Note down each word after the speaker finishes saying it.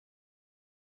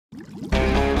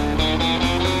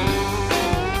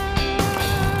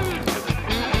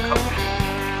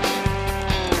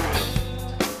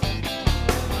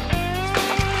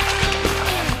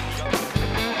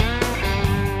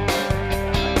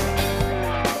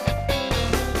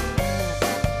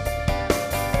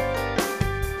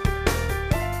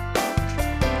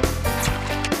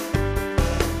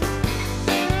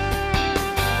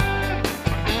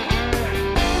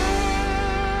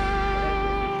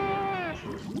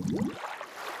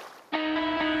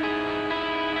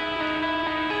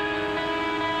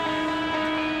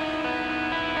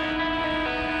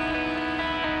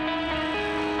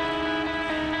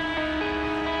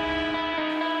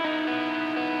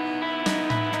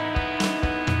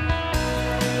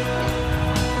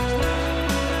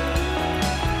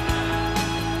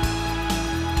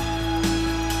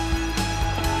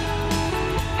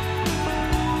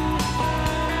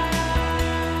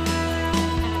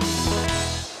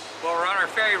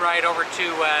Ride over to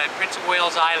Prince of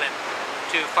Wales Island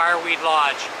to Fireweed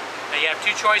Lodge. You have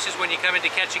two choices when you come into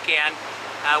Ketchikan.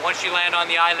 Once you land on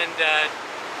the island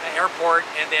airport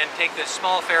and then take the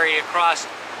small ferry across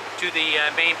to the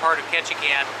main part of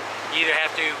Ketchikan, you either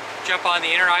have to jump on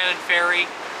the inter-island ferry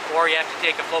or you have to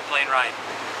take a floatplane ride.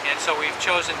 And so we've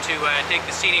chosen to take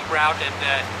the scenic route and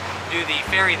do the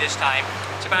ferry this time.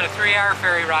 It's about a 3-hour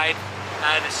ferry ride.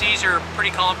 The seas are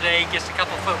pretty calm today, just a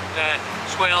couple foot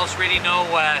swells, really no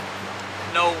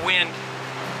wind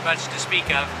much to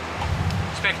speak of.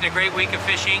 Expecting a great week of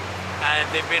fishing.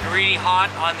 They've been really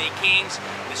hot on the kings.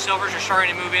 The silvers are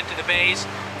starting to move into the bays,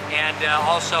 and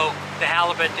also the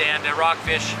halibut and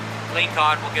rockfish,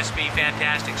 lingcod will just be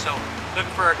fantastic. So looking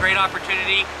for a great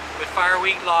opportunity with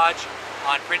Fireweed Lodge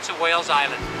on Prince of Wales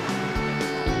Island.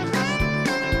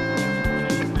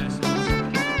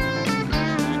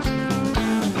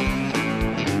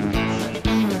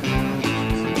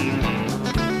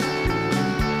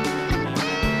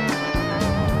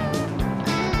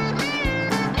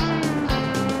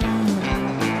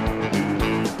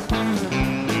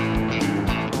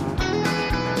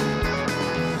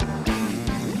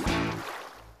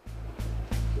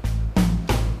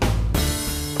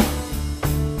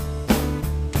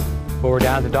 Well, we're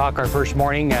down at the dock our first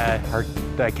morning. Our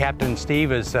Captain Steve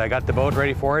has got the boat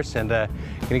ready for us and going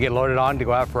to get loaded on to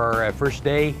go out for our first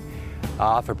day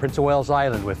off of Prince of Wales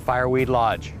Island with Fireweed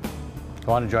Lodge.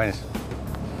 Go on and join us.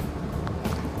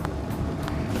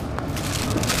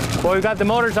 Well, we've got the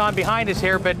motors on behind us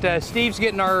here, but Steve's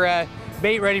getting our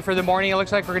bait ready for the morning. It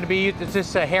looks like we're going to be, is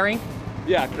this herring?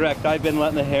 Yeah, correct. I've been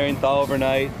letting the herring thaw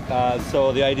overnight.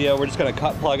 So the idea, we're just going to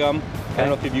cut plug them. Okay. I don't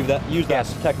know if you've used that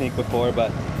technique before,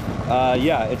 but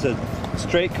yeah, it's a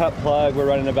straight cut plug. We're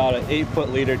running about an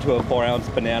 8-foot leader to a 4-ounce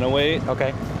banana weight.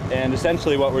 Okay. And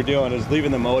essentially what we're doing is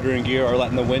leaving the motor in gear or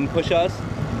letting the wind push us.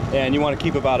 And you want to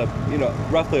keep about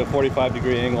roughly a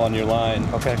 45-degree angle on your line.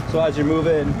 Okay. So as you're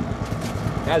moving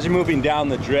down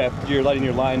the drift, you're letting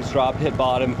your lines drop, hit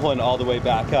bottom, pulling all the way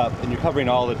back up, and you're covering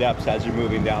all the depths as you're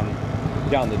moving down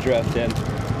the drift. And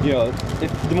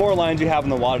the more lines you have in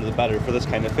the water, the better for this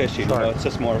kind of fishing. Sure. It's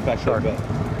just more effective. Sure.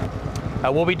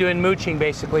 But we'll be doing mooching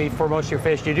basically for most of your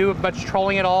fish. Do you do much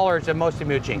trolling at all, or is it mostly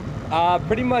mooching?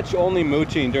 Pretty much only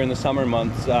mooching during the summer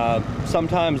months.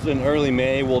 Sometimes in early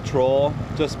May we'll troll,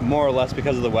 just more or less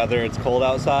because of the weather. It's cold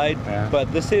outside. Yeah.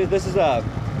 But this is a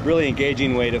really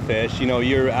engaging way to fish.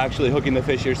 You're actually hooking the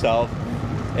fish yourself,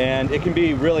 and it can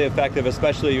be really effective,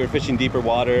 especially if you're fishing deeper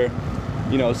water.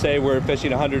 Say we're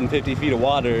fishing 150 feet of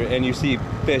water and you see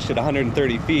fish at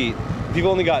 130 feet. If you've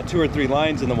only got 2 or 3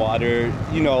 lines in the water,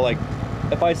 like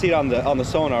if I see it on the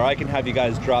sonar, I can have you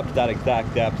guys drop to that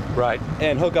exact depth. Right.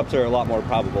 And hookups are a lot more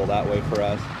probable that way for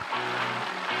us.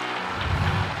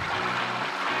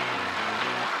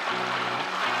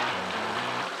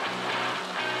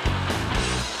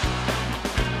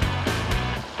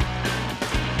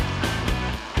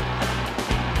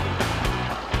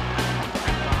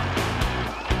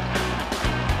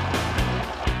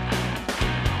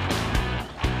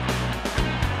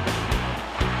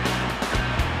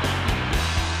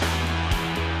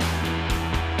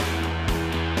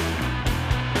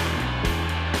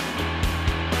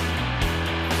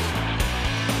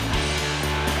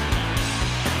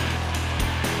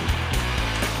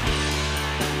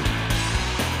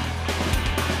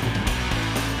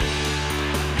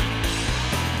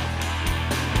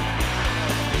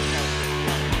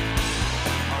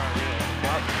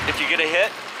 If you get a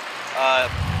hit,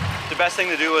 the best thing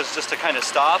to do is just to kind of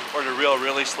stop or to reel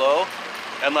really slow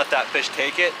and let that fish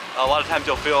take it. A lot of times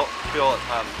you'll feel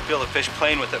the fish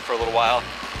playing with it for a little while,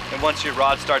 and once your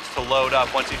rod starts to load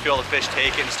up, once you feel the fish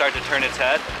take it and start to turn its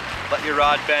head, let your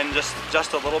rod bend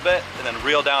just a little bit, and then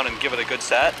reel down and give it a good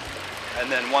set.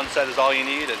 And then one set is all you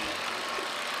need, and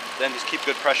then just keep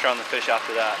good pressure on the fish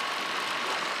after that.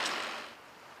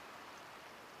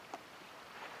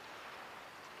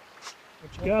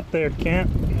 What you got there, Kent?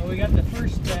 Well, we got the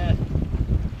first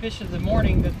fish of the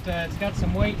morning that it's got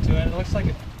some weight to it. It looks like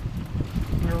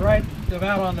we're right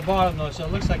about on the bottom though, so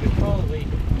it looks like it's probably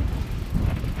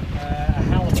a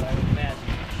halibut, I would imagine.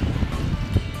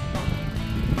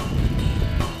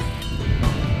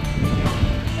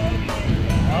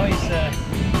 Oh, he's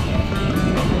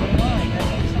line.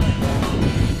 That's outside.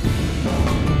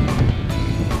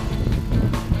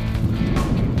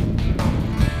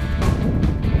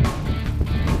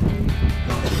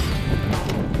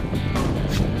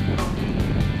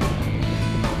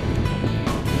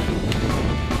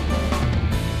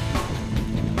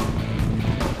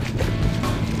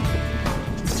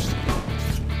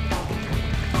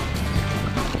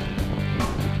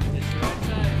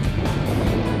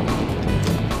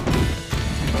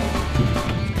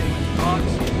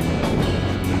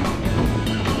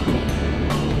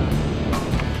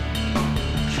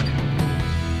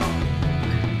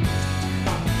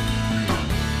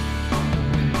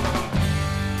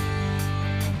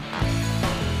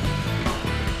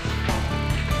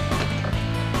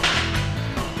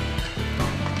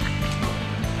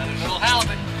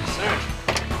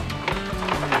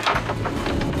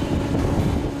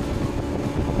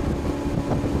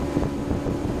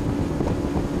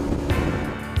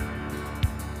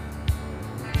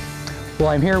 Well,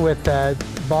 I'm here with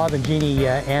Bob and Jeannie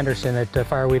Anderson at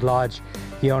Fireweed Lodge,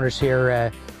 the owners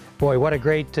here. Boy, what a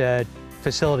great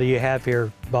facility you have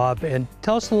here, Bob. And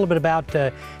tell us a little bit about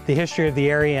the history of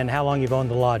the area and how long you've owned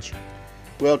the lodge.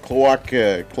 Well, Klawock,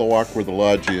 where the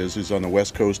lodge is on the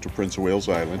west coast of Prince of Wales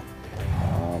Island,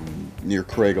 near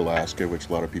Craig, Alaska, which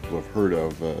a lot of people have heard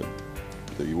of.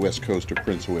 The west coast of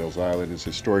Prince of Wales Island has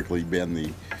historically been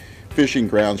the fishing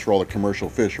grounds for all the commercial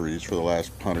fisheries for the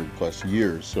last 100+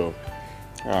 years. So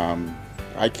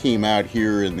I came out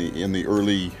here in the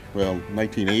early, well,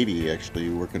 1980 actually,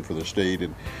 working for the state,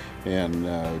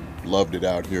 and loved it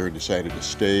out here and decided to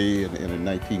stay, and in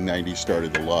 1990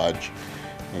 started the lodge,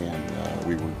 and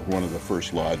we were one of the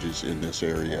first lodges in this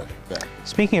area.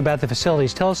 Speaking about the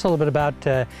facilities, tell us a little bit about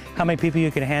how many people you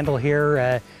can handle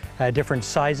here, different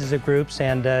sizes of groups,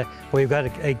 and we've got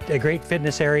a great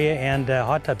fitness area and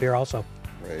hot tub here also.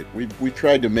 Right. We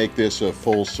tried to make this a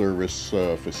full-service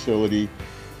facility.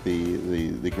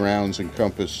 The grounds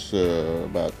encompass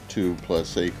about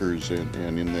 2+ acres,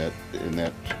 and in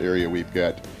that area we've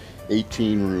got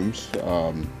 18 rooms,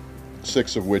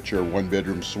 6 of which are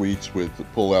one-bedroom suites with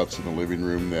pull-outs in the living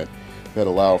room that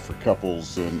allow for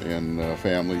couples and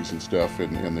families and stuff,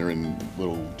 and they're in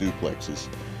little duplexes.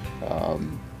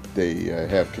 They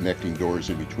have connecting doors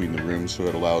in between the rooms, so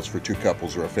it allows for 2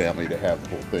 couples or a family to have the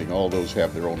whole thing. All those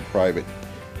have their own private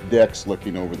decks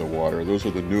looking over the water. Those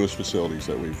are the newest facilities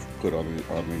that we've put on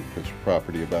the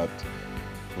property. About,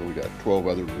 well, we got 12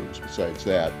 other rooms besides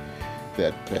that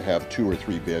have 2 or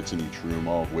 3 beds in each room,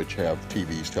 all of which have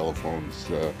TVs, telephones,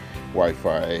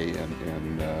 Wi-Fi,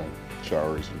 and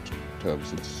showers and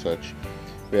tubs and such.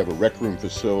 We have a rec room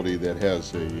facility that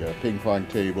has a ping pong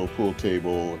table, pool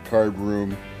table, a card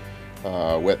room,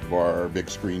 wet bar, big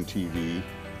screen TV.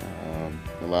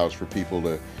 Allows for people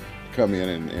to come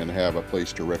in and have a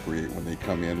place to recreate when they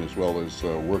come in, as well as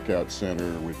a workout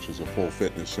center, which is a full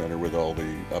fitness center with all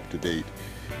the up-to-date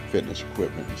fitness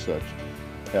equipment and such.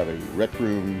 Have a rec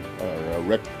room, a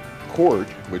rec court,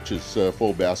 which is a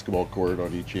full basketball court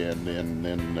on each end, and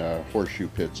then horseshoe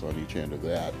pits on each end of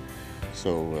that.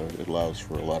 So it allows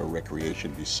for a lot of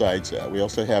recreation besides that. We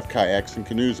also have kayaks and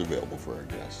canoes available for our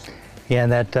guests. Yeah,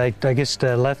 and that I just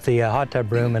left the hot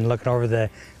tub room, and looking over the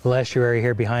estuary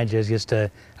here behind you is just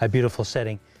a beautiful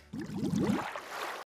setting.